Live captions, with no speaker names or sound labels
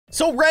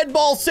So Red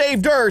Ball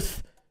saved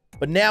Earth,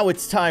 but now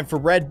it's time for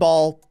Red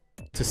Ball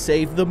to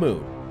save the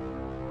moon.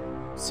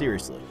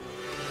 Seriously.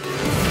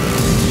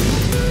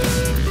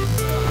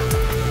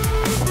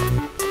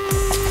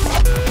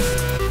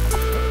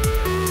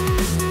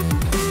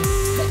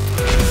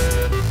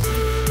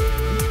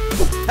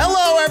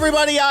 Hello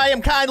everybody, I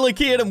am Kindly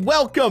Keyin and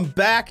welcome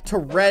back to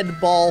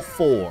Red Ball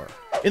 4.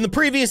 In the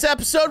previous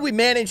episode, we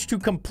managed to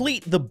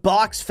complete the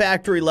box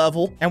factory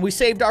level and we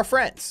saved our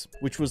friends,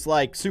 which was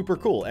like super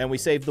cool, and we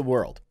saved the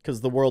world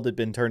because the world had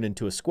been turned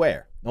into a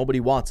square. Nobody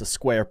wants a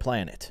square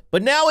planet.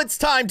 But now it's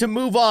time to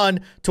move on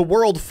to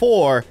World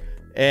 4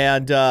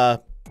 and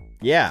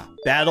yeah,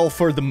 battle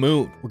for the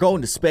moon. We're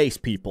going to space,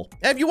 people.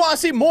 And if you want to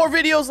see more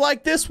videos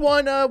like this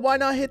one, why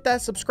not hit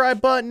that subscribe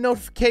button,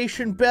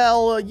 notification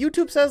bell?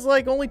 YouTube says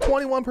like only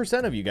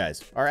 21% of you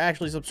guys are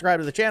actually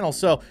subscribed to the channel.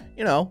 So,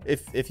 you know,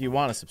 if you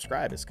want to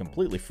subscribe, it's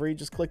completely free.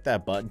 Just click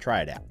that button,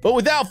 try it out. But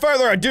without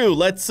further ado,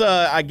 let's,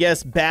 I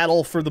guess,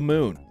 battle for the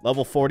moon.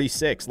 Level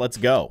 46, let's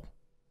go.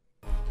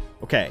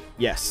 Okay,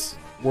 yes.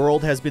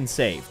 World has been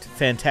saved.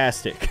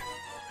 Fantastic.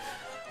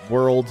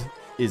 World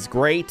is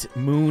great.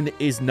 Moon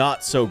is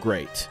not so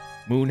great.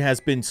 Moon has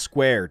been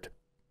squared.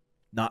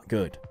 Not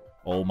good.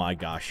 Oh my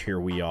gosh, here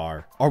we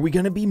are. Are we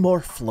gonna be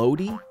more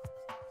floaty?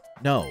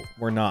 No,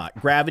 we're not.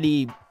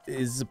 Gravity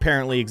is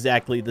apparently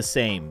exactly the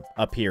same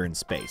up here in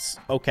space.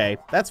 Okay,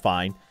 that's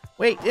fine.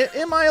 Wait,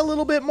 am I a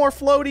little bit more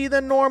floaty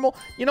than normal?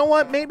 You know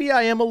what? Maybe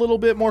I am a little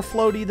bit more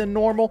floaty than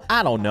normal.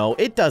 I don't know.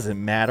 It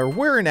doesn't matter.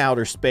 We're in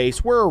outer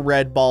space. We're a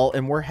red ball,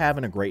 and we're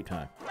having a great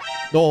time.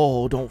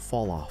 Oh, don't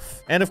fall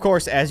off. And of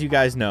course, as you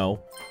guys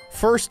know,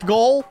 first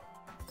goal,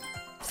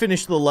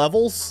 finish the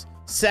levels.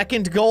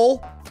 Second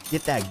goal,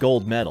 get that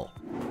gold medal.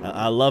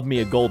 I love me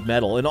a gold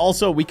medal. And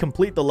also, we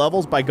complete the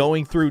levels by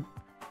going through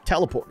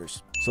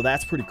teleporters. So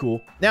that's pretty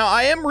cool. Now,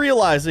 I am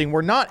realizing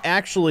we're not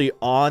actually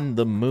on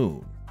the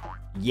moon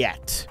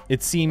yet.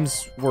 It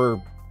seems we're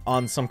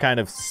on some kind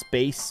of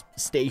space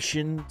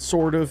station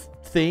sort of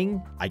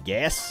thing, I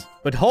guess.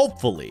 But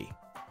hopefully,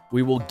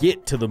 we will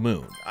get to the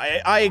moon.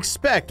 I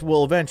expect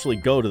we'll eventually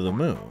go to the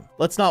moon.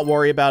 Let's not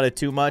worry about it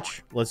too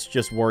much. Let's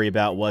just worry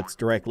about what's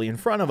directly in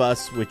front of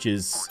us, which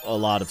is a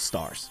lot of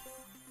stars.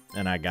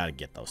 And I gotta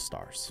get those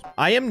stars.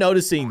 I am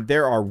noticing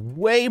there are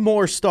way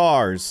more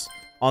stars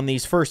on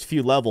these first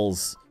few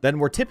levels than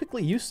we're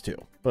typically used to.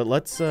 But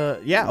let's,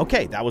 yeah,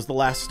 okay, that was the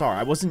last star.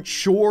 I wasn't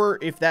sure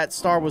if that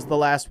star was the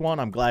last one.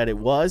 I'm glad it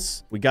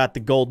was. We got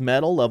the gold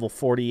medal, level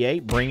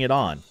 48. Bring it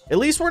on. At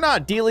least we're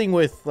not dealing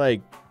with,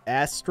 like,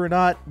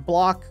 astronaut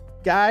block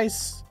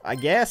guys, I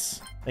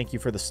guess. Thank you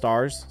for the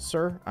stars,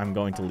 sir. I'm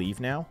going to leave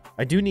now.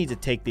 I do need to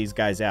take these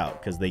guys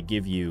out because they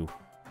give you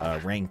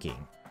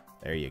ranking.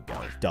 There you go.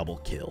 Double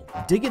kill.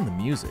 I'm digging the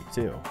music,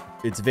 too.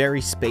 It's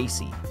very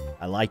spacey.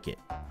 I like it.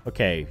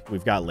 Okay,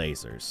 we've got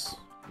lasers.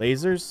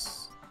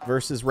 Lasers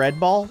versus red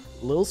ball.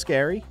 A little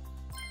scary.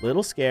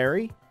 Little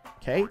scary.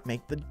 Okay,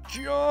 make the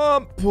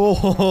jump.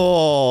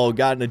 Oh,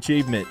 got an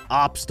achievement.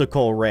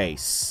 Obstacle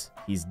race.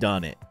 He's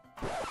done it.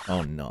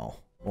 Oh, no.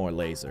 More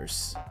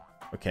lasers.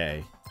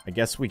 Okay. I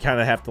guess we kind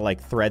of have to,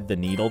 like, thread the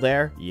needle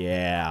there.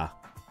 Yeah.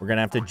 We're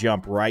gonna have to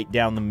jump right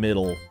down the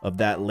middle of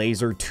that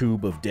laser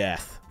tube of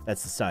death.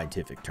 That's the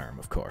scientific term,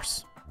 of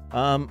course.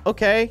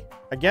 Okay.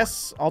 I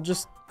guess I'll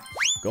just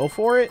go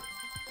for it.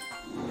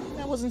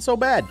 That wasn't so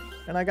bad.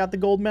 And I got the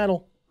gold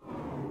medal.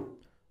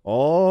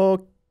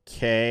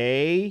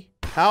 Okay.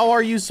 How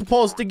are you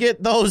supposed to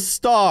get those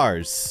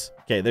stars?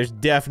 Okay, there's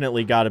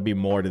definitely got to be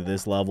more to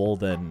this level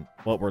than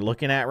what we're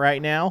looking at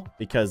right now,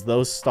 because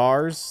those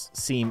stars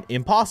seem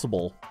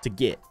impossible to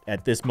get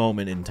at this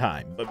moment in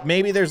time. But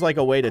maybe there's like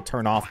a way to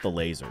turn off the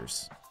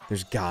lasers.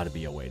 There's got to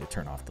be a way to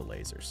turn off the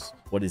lasers.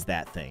 What is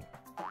that thing?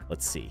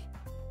 Let's see.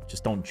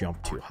 Just don't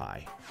jump too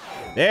high.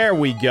 There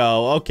we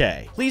go.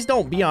 Okay. Please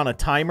don't be on a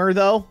timer,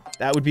 though.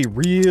 That would be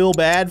real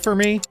bad for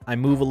me. I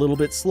move a little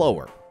bit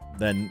slower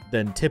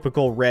than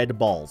typical red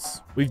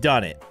balls. We've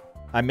done it.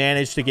 I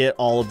managed to get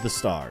all of the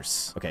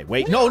stars. Okay,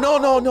 wait. No, no,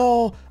 no,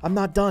 no. I'm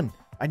not done.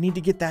 I need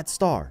to get that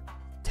star.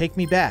 Take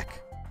me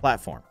back.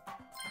 Platform.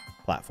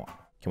 Platform.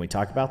 Can we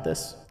talk about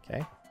this?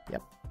 Okay.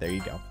 Yep. There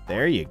you go.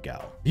 There you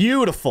go.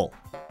 Beautiful.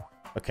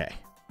 Okay.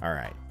 All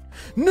right.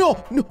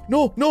 No, no,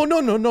 no, no, no,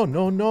 no, no,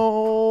 no,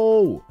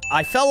 no.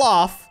 I fell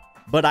off,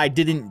 but I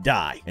didn't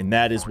die. And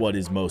that is what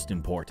is most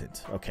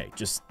important. Okay,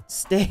 just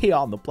stay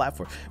on the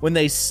platform. When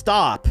they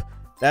stop,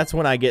 that's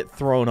when I get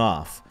thrown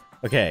off.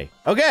 Okay,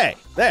 okay,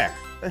 there.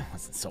 That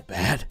wasn't so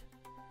bad.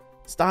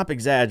 Stop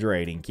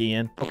exaggerating,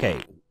 Keyin. Okay,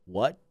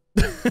 what?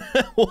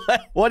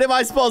 What am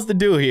I supposed to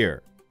do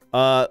here?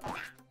 Oh,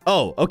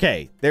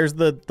 okay. There's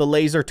the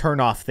laser turn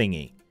off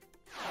thingy.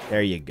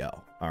 There you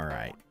go. All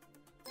right.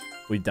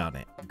 We've done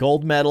it.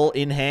 Gold medal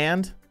in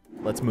hand.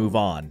 Let's move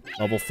on.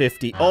 Level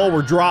 50. Oh,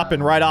 we're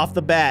dropping right off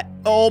the bat.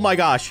 Oh my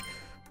gosh.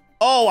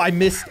 Oh, I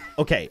missed.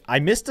 Okay, I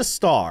missed a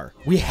star.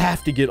 We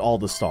have to get all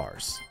the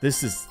stars.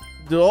 This is...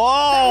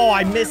 Oh,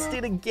 I missed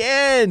it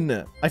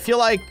again. I feel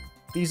like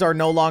these are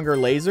no longer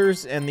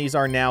lasers, and these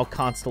are now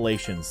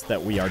constellations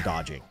that we are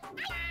dodging.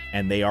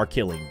 And they are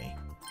killing me.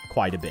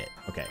 quite a bit.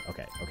 Okay.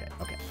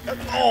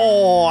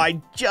 Oh,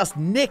 I just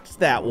nicked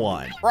that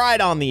one.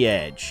 Right on the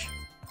edge.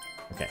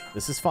 Okay,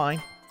 this is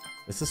fine.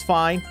 This is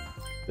fine.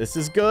 This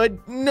is good.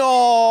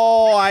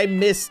 No, I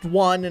missed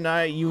one,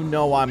 and you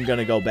know I'm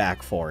gonna go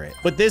back for it.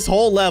 But this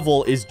whole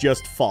level is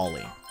just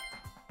falling.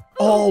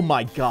 Oh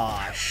my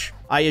gosh.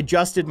 I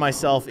adjusted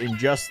myself in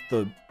just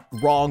the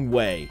wrong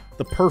way.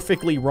 The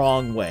perfectly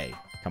wrong way.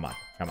 Come on,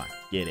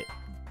 get it.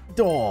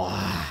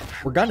 Oh,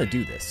 we're gonna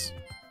do this.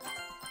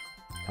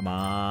 Come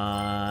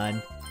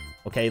on.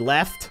 Okay,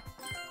 left.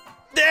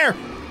 There!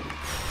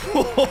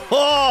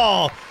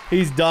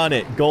 He's done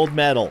it. Gold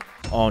medal.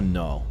 Oh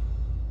no.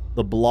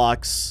 The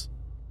blocks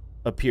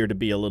appear to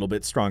be a little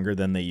bit stronger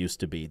than they used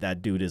to be.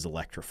 That dude is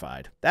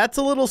electrified. That's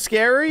a little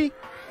scary.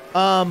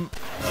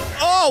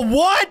 Oh,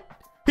 what?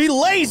 He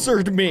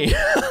lasered me.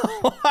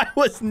 I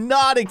was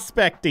not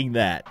expecting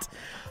that.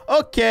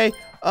 Okay,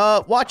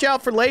 watch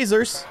out for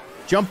lasers.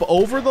 Jump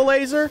over the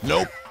laser?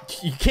 Nope.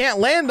 You can't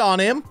land on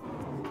him.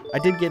 I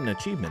did get an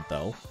achievement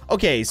though.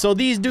 Okay, so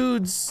these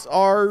dudes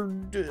are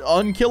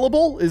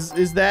unkillable?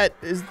 Is that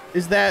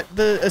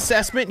the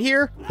assessment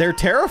here? They're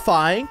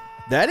terrifying.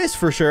 That is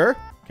for sure.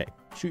 Okay,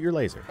 shoot your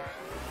laser.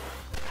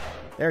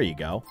 There you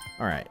go.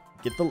 All right,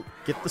 get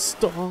the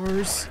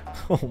stars.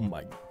 Oh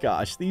my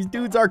gosh, these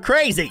dudes are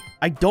crazy.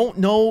 I don't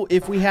know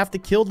if we have to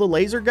kill the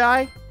laser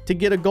guy to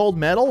get a gold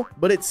medal,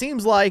 but it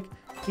seems like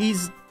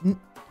he's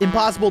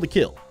impossible to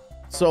kill.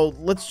 So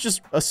let's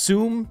just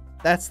assume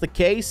that's the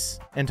case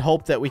and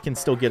hope that we can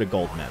still get a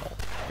gold medal.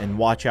 And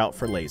watch out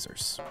for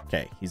lasers.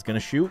 Okay, he's gonna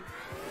shoot.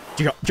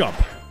 Jump.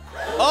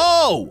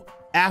 Oh!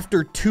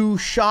 After 2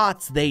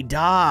 shots, they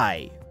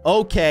die.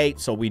 Okay,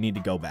 so we need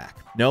to go back.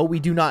 No, we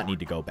do not need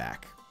to go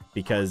back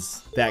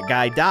because that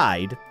guy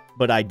died,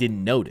 but I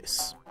didn't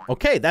notice.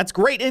 Okay, that's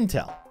great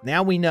intel.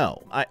 Now we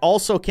know. I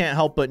also can't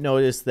help but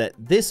notice that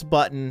this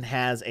button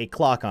has a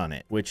clock on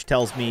it, which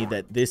tells me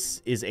that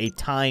this is a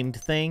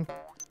timed thing.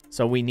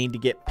 So we need to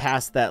get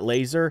past that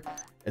laser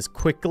as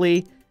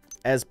quickly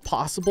as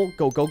possible.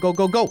 Go, go, go,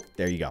 go, go.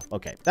 There you go.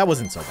 Okay, that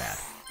wasn't so bad.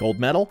 Gold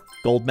medal,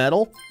 gold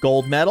medal,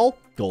 gold medal,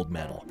 gold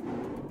medal.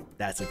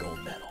 That's a gold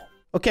medal.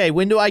 Okay,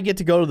 when do I get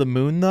to go to the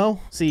moon, though?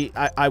 See,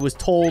 I was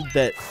told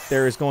that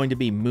there is going to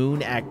be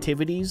moon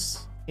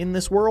activities in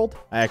this world.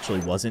 I actually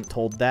wasn't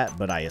told that,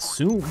 but I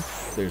assume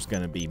there's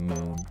going to be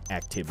moon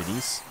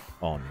activities.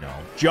 Oh, no.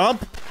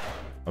 Jump!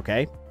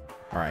 Okay.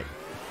 All right.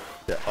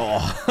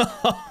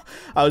 Oh,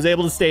 I was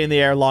able to stay in the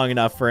air long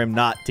enough for him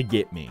not to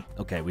get me.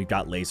 Okay, we've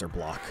got laser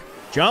block.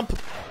 Jump.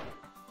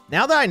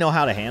 Now that I know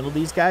how to handle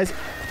these guys,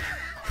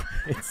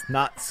 it's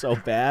not so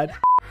bad.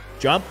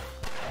 Jump.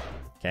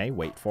 Okay,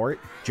 wait for it.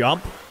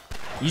 Jump.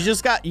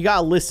 You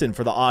gotta listen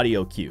for the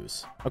audio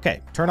cues.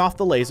 Okay, turn off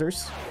the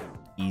lasers.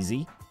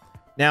 Easy.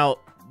 Now,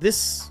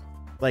 this,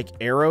 like,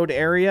 arrowed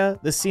area,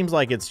 this seems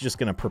like it's just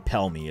gonna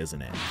propel me,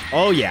 isn't it?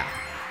 Oh, yeah.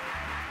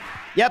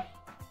 Yep.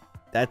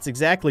 That's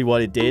exactly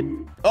what it did.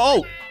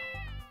 Oh!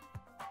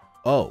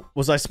 Oh,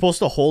 was I supposed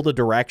to hold a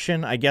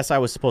direction? I guess I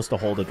was supposed to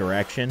hold a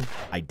direction.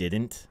 I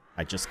didn't.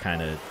 I just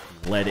kind of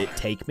let it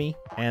take me,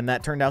 and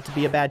that turned out to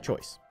be a bad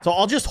choice. So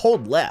I'll just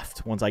hold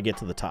left once I get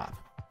to the top.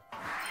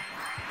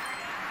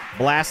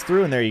 Blast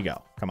through, and there you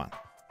go. Come on.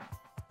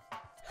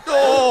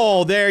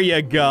 Oh, there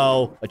you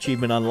go.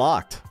 Achievement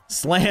unlocked.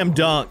 Slam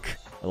dunk.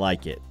 I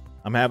like it.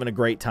 I'm having a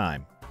great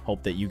time.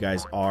 Hope that you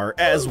guys are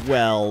as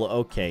well.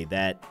 Okay,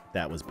 that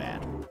was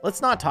bad.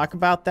 Let's not talk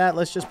about that.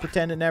 Let's just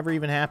pretend it never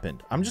even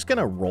happened. I'm just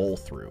gonna roll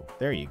through.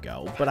 There you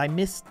go. But I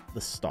missed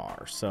the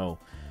star, so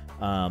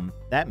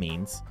that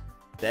means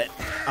that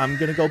I'm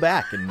gonna go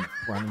back and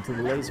run into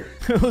the laser.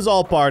 It was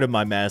all part of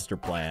my master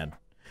plan.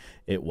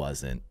 It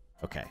wasn't.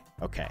 Okay,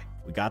 okay.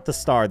 We got the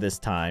star this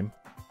time.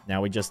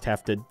 Now we just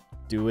have to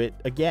do it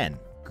again.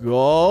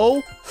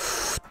 Go.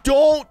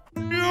 Don't.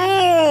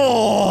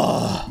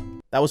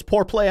 Oh! That was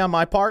poor play on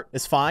my part.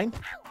 It's fine.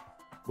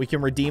 We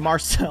can redeem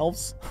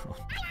ourselves.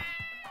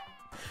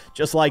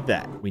 Just like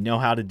that. We know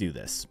how to do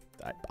this.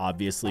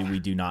 Obviously, we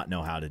do not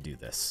know how to do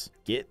this.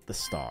 Get the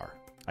star.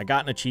 I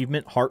got an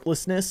achievement,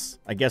 Heartlessness.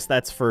 I guess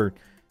that's for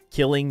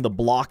killing the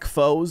block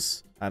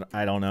foes.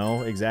 I don't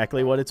know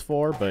exactly what it's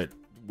for, but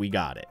we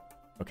got it.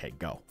 Okay,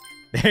 go.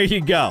 There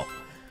you go.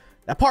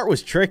 That part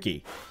was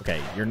tricky.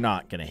 Okay, you're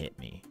not going to hit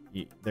me.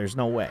 There's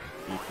no way.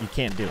 You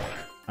can't do it.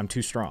 I'm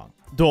too strong.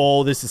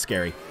 Oh, this is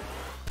scary.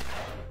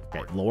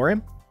 Okay, lower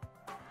him.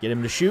 Get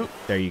him to shoot.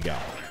 There you go.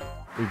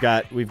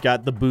 We've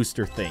got the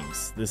booster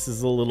things. This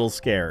is a little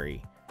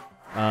scary.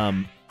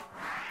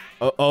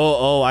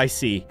 Oh, I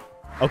see.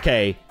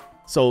 Okay,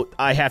 so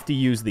I have to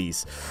use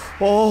these.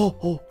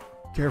 Oh,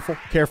 careful,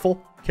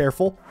 careful,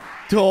 careful.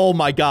 Oh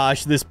my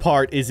gosh, this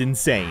part is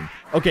insane.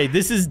 Okay,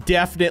 this is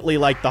definitely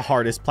like the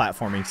hardest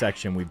platforming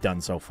section we've done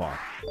so far.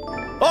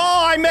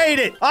 Oh, I made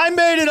it! I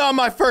made it on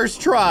my first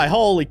try.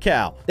 Holy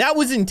cow. That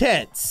was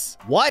intense.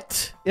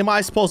 What am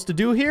I supposed to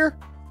do here?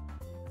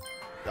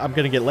 I'm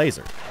gonna get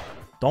lasered.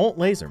 Don't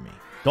laser me.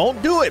 Don't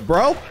do it,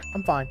 bro.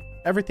 I'm fine.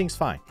 Everything's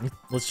fine.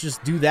 Let's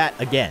just do that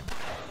again.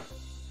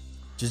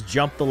 Just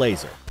jump the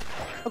laser.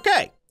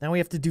 Okay, Now we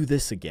have to do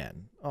this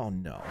again. Oh,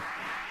 no.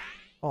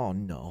 Oh,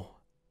 no.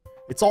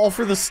 It's all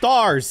for the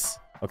stars.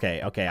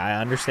 Okay, okay,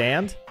 I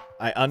understand.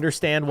 I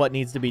understand what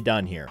needs to be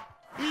done here.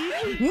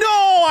 No,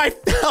 I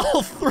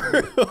fell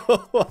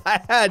through.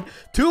 I had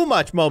too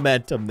much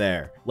momentum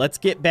there. Let's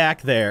get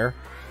back there.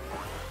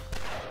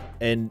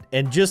 And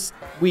just,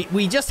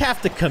 we just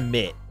have to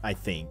commit, I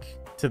think,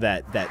 to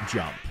that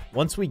jump.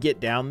 Once we get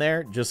down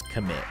there, just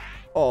commit.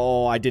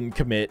 Oh, I didn't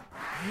commit.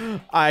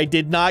 I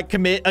did not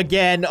commit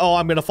again. Oh,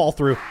 I'm gonna fall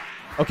through.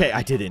 Okay,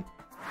 I didn't.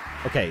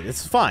 Okay,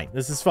 this is fine.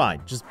 This is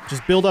fine. Just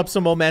build up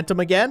some momentum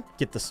again.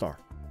 Get the star.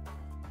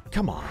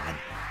 Come on.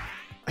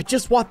 I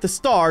just want the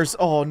stars.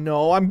 Oh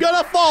no, I'm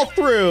gonna fall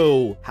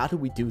through. How do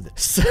we do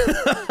this?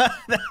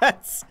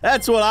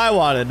 That's what I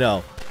want to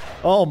know.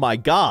 Oh my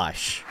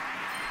gosh.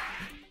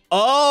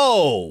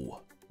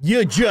 Oh,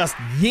 you just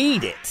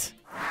yeet it.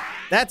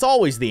 That's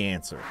always the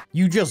answer.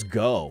 You just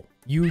go.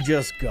 You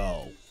just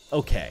go.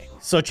 Okay,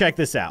 so check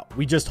this out.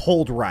 We just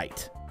hold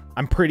right.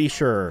 I'm pretty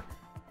sure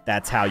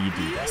that's how you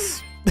do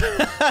this.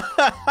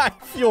 I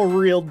feel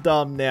real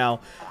dumb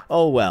now.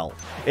 Oh well,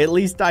 at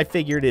least I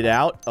figured it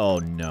out. Oh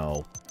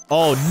no.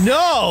 Oh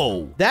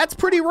no! That's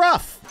pretty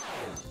rough.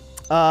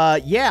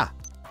 Yeah.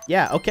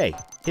 Yeah, okay.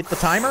 Hit the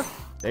timer.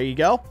 There you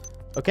go.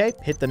 Okay,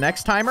 hit the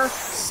next timer.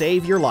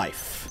 Save your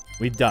life.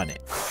 We've done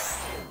it.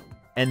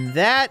 And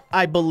that,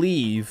 I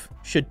believe,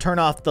 should turn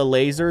off the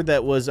laser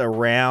that was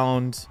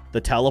around the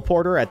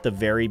teleporter at the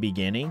very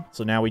beginning.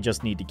 So now we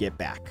just need to get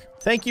back.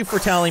 Thank you for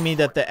telling me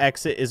that the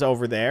exit is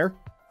over there.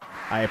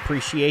 I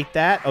appreciate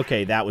that.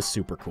 Okay, that was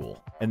super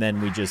cool. And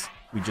then we just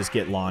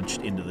get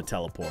launched into the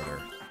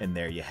teleporter. And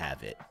there you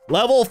have it.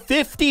 Level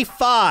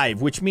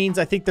 55, which means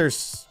I think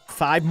there's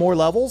 5 more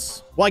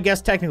levels. Well, I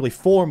guess technically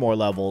 4 more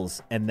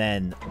levels. And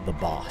then the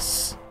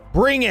boss.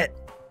 Bring it!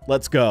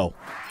 Let's go.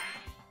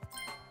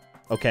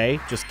 Okay,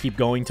 just keep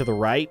going to the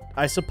right,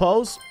 I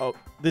suppose. Oh,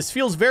 this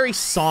feels very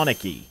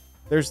Sonic-y.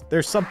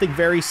 There's something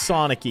very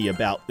Sonic-y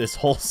about this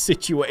whole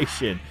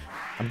situation.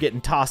 I'm getting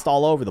tossed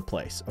all over the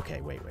place. Okay,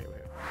 wait.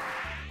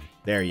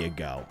 There you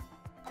go.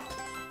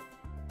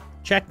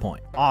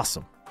 Checkpoint.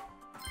 Awesome.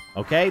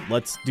 Okay,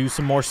 let's do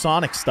some more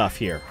Sonic stuff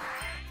here.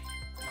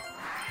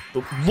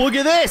 Look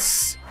at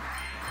this!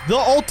 The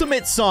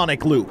ultimate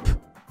Sonic loop.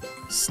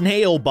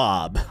 Snail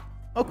Bob.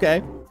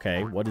 Okay.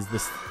 Okay, what is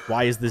this?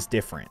 Why is this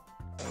different?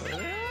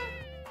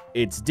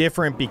 It's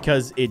different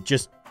because it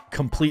just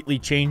completely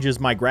changes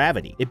my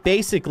gravity. It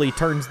basically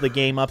turns the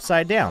game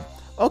upside down.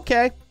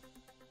 Okay.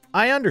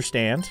 I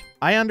understand.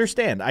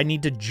 I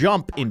need to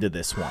jump into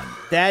this one.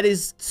 That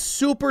is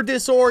super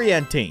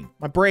disorienting.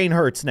 My brain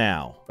hurts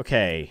now.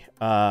 Okay.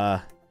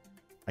 I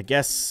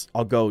guess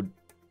I'll go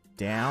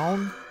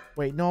down.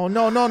 Wait, no.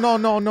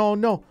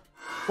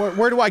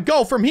 Where do I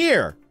go from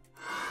here?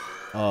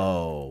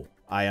 Oh,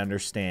 I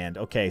understand.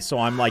 Okay, so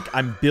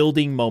I'm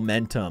building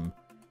momentum.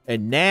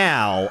 And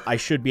now I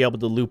should be able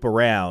to loop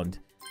around.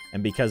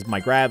 And because my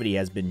gravity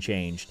has been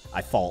changed,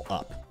 I fall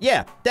up.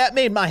 Yeah, that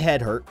made my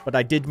head hurt, but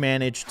I did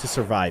manage to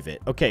survive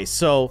it. Okay,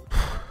 so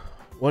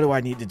what do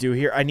I need to do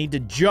here? I need to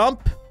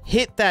jump,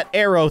 hit that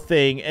arrow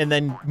thing, and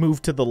then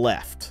move to the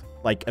left,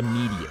 like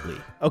immediately.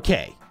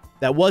 Okay,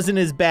 that wasn't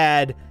as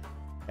bad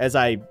as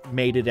I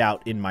made it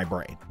out in my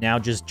brain. Now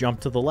just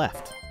jump to the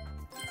left.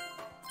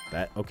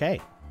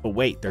 Okay. But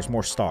wait, there's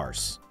more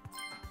stars.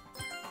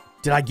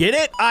 Did I get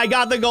it? I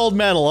got the gold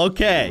medal.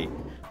 Okay.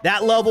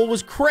 That level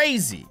was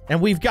crazy. And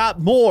we've got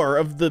more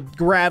of the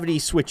gravity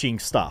switching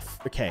stuff.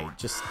 Okay,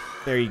 just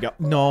there you go.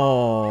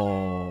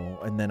 No.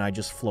 And then I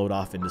just float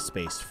off into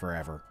space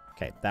forever.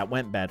 Okay, that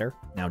went better.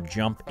 Now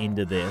jump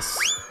into this.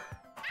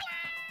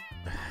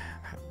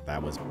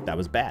 That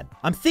was bad.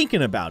 I'm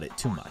thinking about it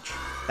too much.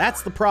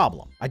 That's the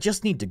problem. I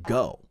just need to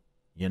go,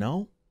 you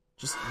know?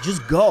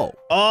 Just go.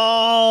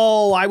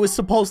 Oh, I was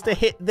supposed to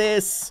hit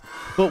this,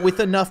 but with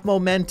enough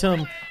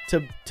momentum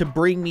to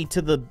bring me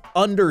to the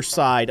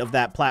underside of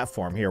that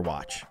platform. Here,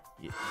 watch.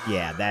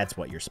 Yeah, that's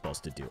what you're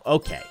supposed to do.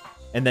 Okay.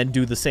 And then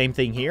do the same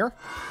thing here.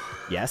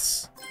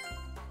 Yes.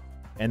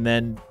 And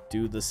then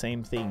do the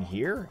same thing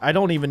here. I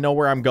don't even know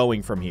where I'm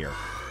going from here.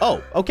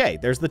 Oh, okay.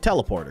 There's the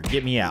teleporter.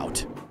 Get me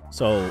out.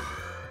 So,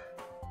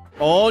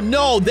 oh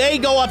no, they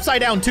go upside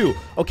down too.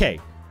 Okay.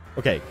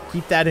 Okay.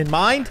 Keep that in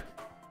mind.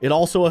 It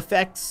also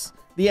affects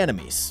the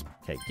enemies.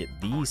 Okay, get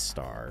these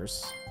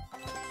stars.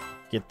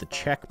 Get the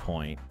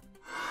checkpoint.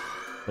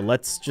 But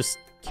let's just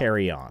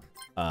carry on.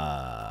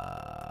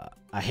 I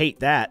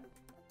hate that.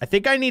 I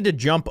think I need to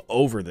jump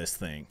over this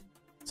thing.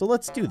 So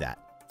let's do that.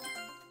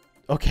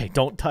 Okay,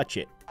 don't touch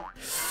it.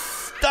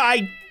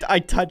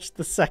 I touched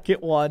the second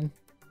one.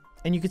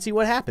 And you can see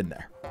what happened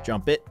there.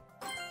 Jump it.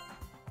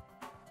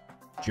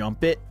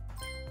 Jump it.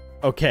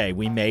 Okay,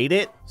 we made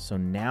it. So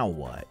now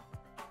what?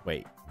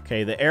 Wait.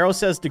 Okay, the arrow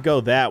says to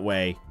go that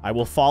way. I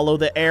will follow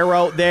the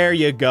arrow. There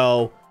you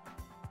go.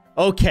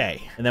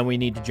 Okay. And then we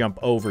need to jump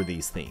over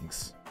these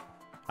things.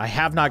 I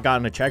have not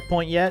gotten a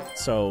checkpoint yet.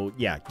 So,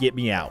 yeah, get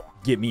me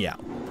out. Get me out.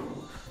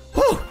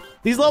 Whew.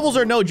 These levels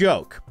are no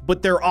joke,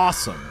 but they're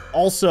awesome.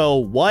 Also,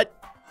 what?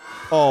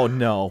 Oh,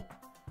 no.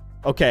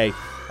 Okay.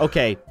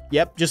 Okay.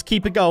 Yep. Just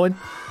keep it going.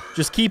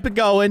 Just keep it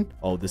going.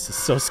 Oh, this is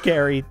so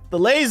scary. The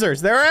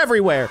lasers, they're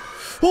everywhere.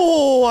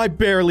 Oh, I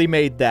barely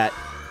made that.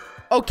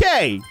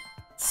 Okay.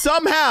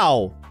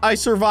 Somehow, I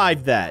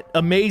survived that.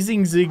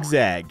 Amazing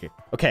zigzag.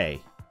 Okay.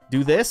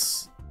 Do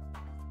this.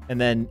 And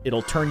then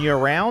it'll turn you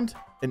around.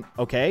 And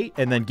okay.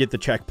 And then get the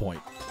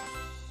checkpoint.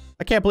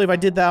 I can't believe I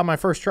did that on my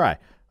first try.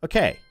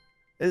 Okay.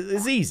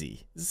 It's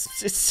easy.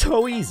 It's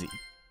so easy.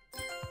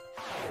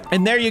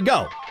 And there you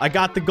go. I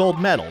got the gold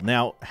medal.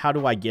 Now, how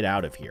do I get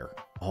out of here?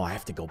 Oh, I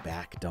have to go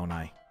back, don't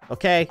I?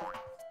 Okay,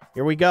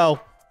 here we go.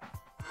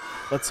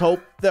 Let's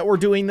hope that we're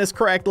doing this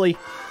correctly.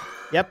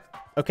 Yep,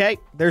 okay,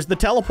 there's the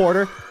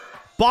teleporter.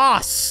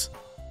 Boss!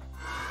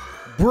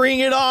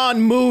 Bring it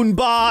on, Moon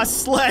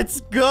Boss!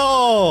 Let's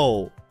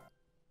go!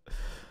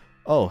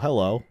 Oh,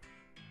 hello.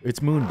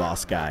 It's Moon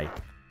Boss guy.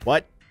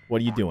 What?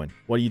 What are you doing?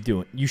 What are you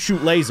doing? You shoot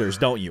lasers,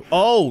 don't you?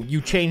 Oh,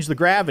 you change the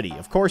gravity.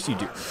 Of course you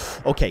do.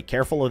 Okay,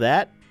 careful of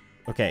that.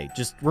 Okay,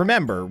 just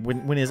remember,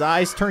 when his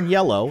eyes turn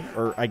yellow,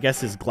 or I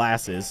guess his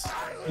glasses,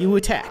 you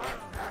attack.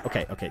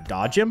 Okay, okay,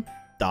 dodge him,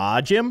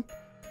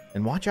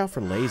 and watch out for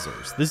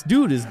lasers. This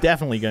dude is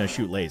definitely gonna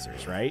shoot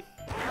lasers, right?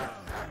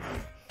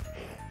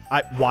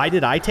 Why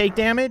did I take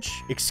damage?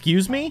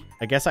 Excuse me?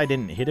 I guess I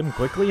didn't hit him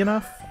quickly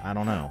enough? I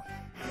don't know.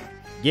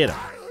 Get him.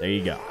 There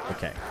you go.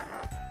 Okay.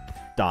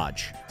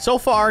 Dodge. So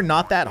far,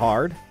 not that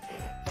hard,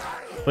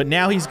 but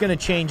now he's gonna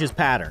change his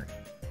pattern.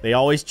 They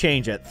always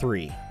change at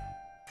 3.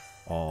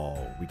 Oh,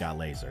 we got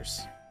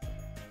lasers.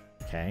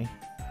 Okay.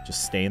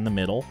 Just stay in the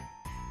middle.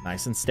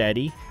 Nice and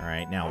steady. All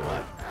right, now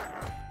what?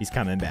 He's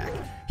coming back.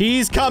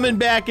 He's coming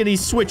back and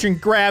he's switching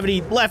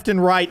gravity left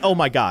and right. Oh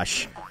my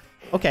gosh.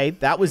 Okay,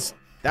 that was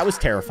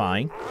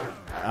terrifying.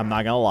 I'm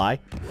not gonna lie.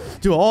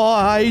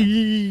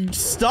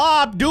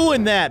 Stop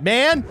doing that,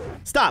 man.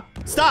 Stop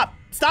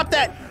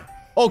that.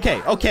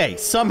 Okay, okay.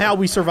 Somehow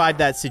we survived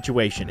that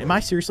situation. Am I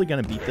seriously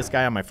gonna beat this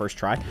guy on my first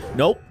try?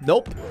 Nope.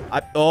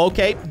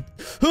 Okay.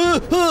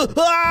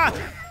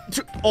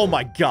 Oh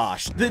my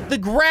gosh. The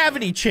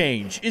gravity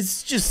change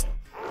is just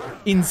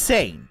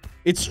insane.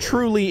 It's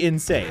truly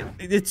insane.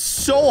 It's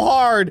so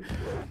hard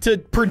to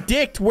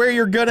predict where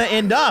you're gonna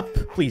end up.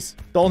 Please,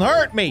 don't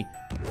hurt me.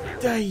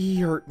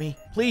 He hurt me.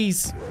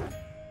 Please,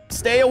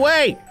 stay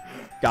away.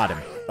 Got him.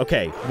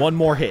 Okay, one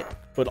more hit.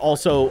 But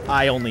also,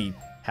 I only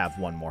have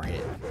one more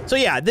hit. So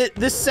yeah,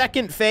 this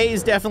second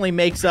phase definitely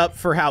makes up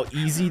for how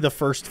easy the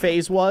first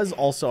phase was.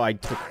 Also, I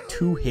took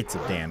 2 hits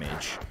of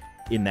damage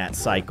in that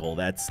cycle.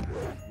 That's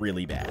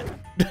really bad.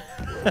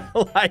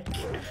 Like,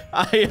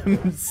 I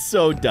am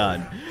so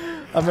done.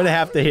 I'm gonna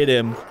have to hit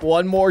him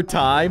one more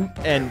time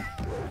and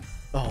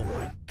oh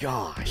my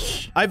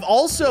gosh. I've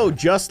also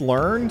just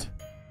learned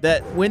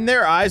that when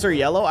their eyes are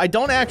yellow, I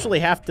don't actually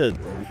have to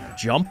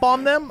jump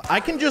on them. I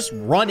can just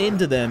run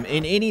into them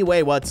in any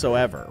way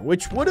whatsoever,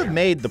 which would have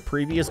made the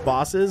previous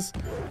bosses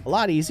a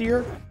lot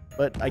easier,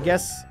 but I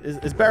guess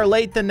it's better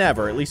late than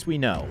never. At least we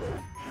know.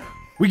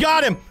 We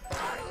got him!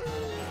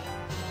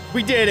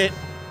 We did it!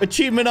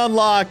 Achievement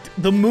unlocked.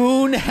 The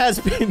moon has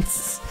been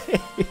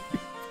saved.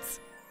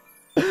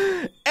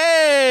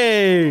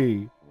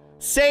 Hey!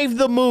 Save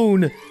the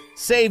moon.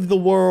 Save the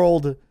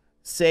world.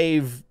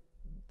 Save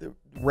the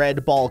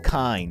red ball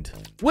kind.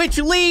 Which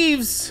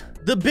leaves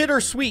the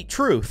bittersweet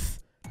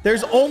truth.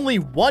 There's only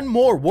one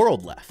more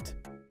world left.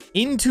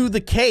 Into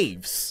the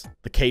caves.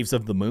 The caves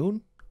of the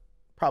moon?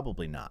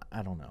 Probably not.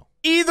 I don't know.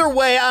 Either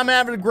way, I'm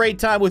having a great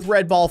time with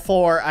Red Ball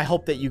 4. I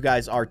hope that you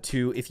guys are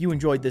too. If you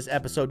enjoyed this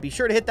episode, be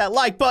sure to hit that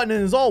like button.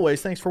 And as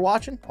always, thanks for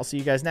watching. I'll see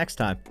you guys next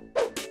time.